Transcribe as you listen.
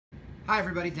Hi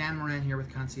everybody, Dan Moran here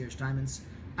with Concierge Diamonds.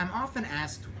 I'm often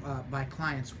asked by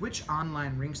clients which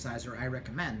online ring sizer I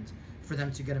recommend for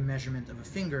them to get a measurement of a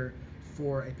finger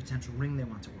for a potential ring they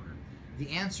want to order. The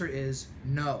answer is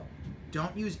no.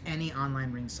 Don't use any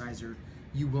online ring sizer.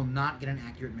 You will not get an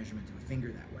accurate measurement of a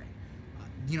finger that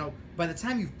way. By the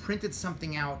time you've printed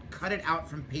something out, cut it out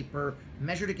from paper,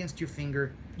 measured against your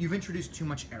finger, you've introduced too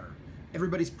much error.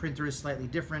 Everybody's printer is slightly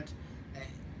different.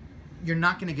 You're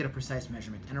not going to get a precise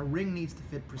measurement, and a ring needs to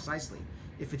fit precisely.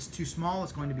 If it's too small,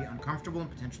 it's going to be uncomfortable and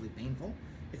potentially painful.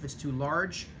 If it's too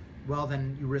large, well,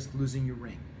 then you risk losing your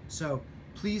ring. So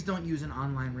please don't use an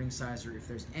online ring sizer if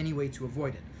there's any way to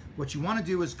avoid it. What you want to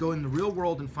do is go in the real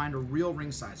world and find a real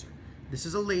ring sizer. This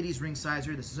is a ladies ring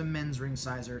sizer, this is a men's ring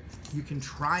sizer. You can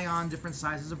try on different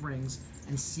sizes of rings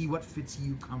and see what fits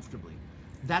you comfortably.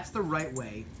 That's the right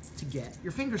way to get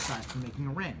your finger size for making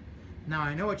a ring. Now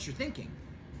I know what you're thinking.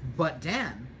 But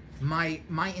Dan, my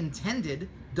intended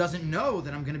doesn't know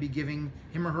that I'm going to be giving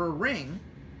him or her a ring,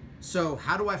 so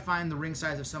how do I find the ring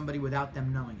size of somebody without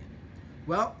them knowing it?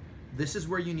 Well, this is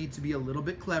where you need to be a little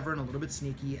bit clever and a little bit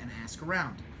sneaky and ask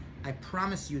around. I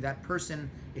promise you that person,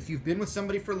 if you've been with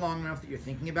somebody for long enough that you're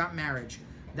thinking about marriage,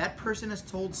 that person has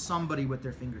told somebody what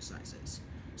their finger size is.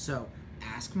 So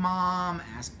ask mom,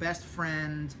 ask best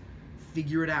friend,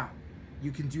 figure it out.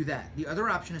 You can do that. The other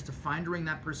option is to find a ring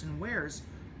that person wears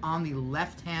on the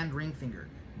left hand ring finger,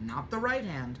 not the right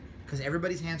hand, because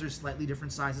everybody's hands are slightly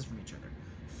different sizes from each other.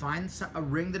 Find a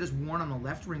ring that is worn on the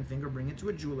left ring finger, bring it to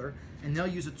a jeweler, and they'll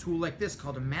use a tool like this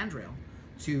called a mandrel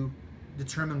to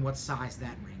determine what size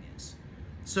that ring is.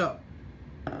 So,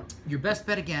 your best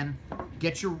bet again,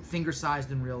 get your finger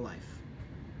sized in real life.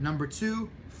 Number 2,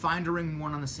 find a ring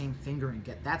worn on the same finger and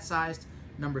get that sized.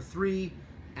 Number 3,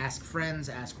 ask friends,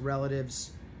 ask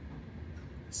relatives,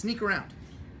 sneak around.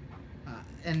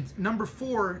 And number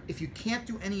 4, if you can't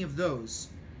do any of those,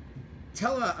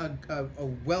 tell a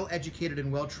well-educated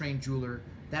and well-trained jeweler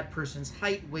that person's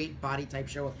height, weight, body type,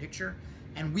 show a picture,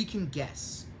 and we can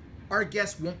guess. Our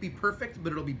guess won't be perfect,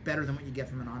 but it'll be better than what you get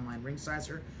from an online ring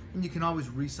sizer, and you can always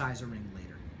resize a ring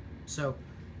later. So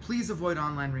please avoid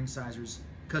online ring sizers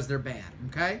because they're bad,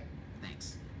 okay?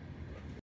 Thanks.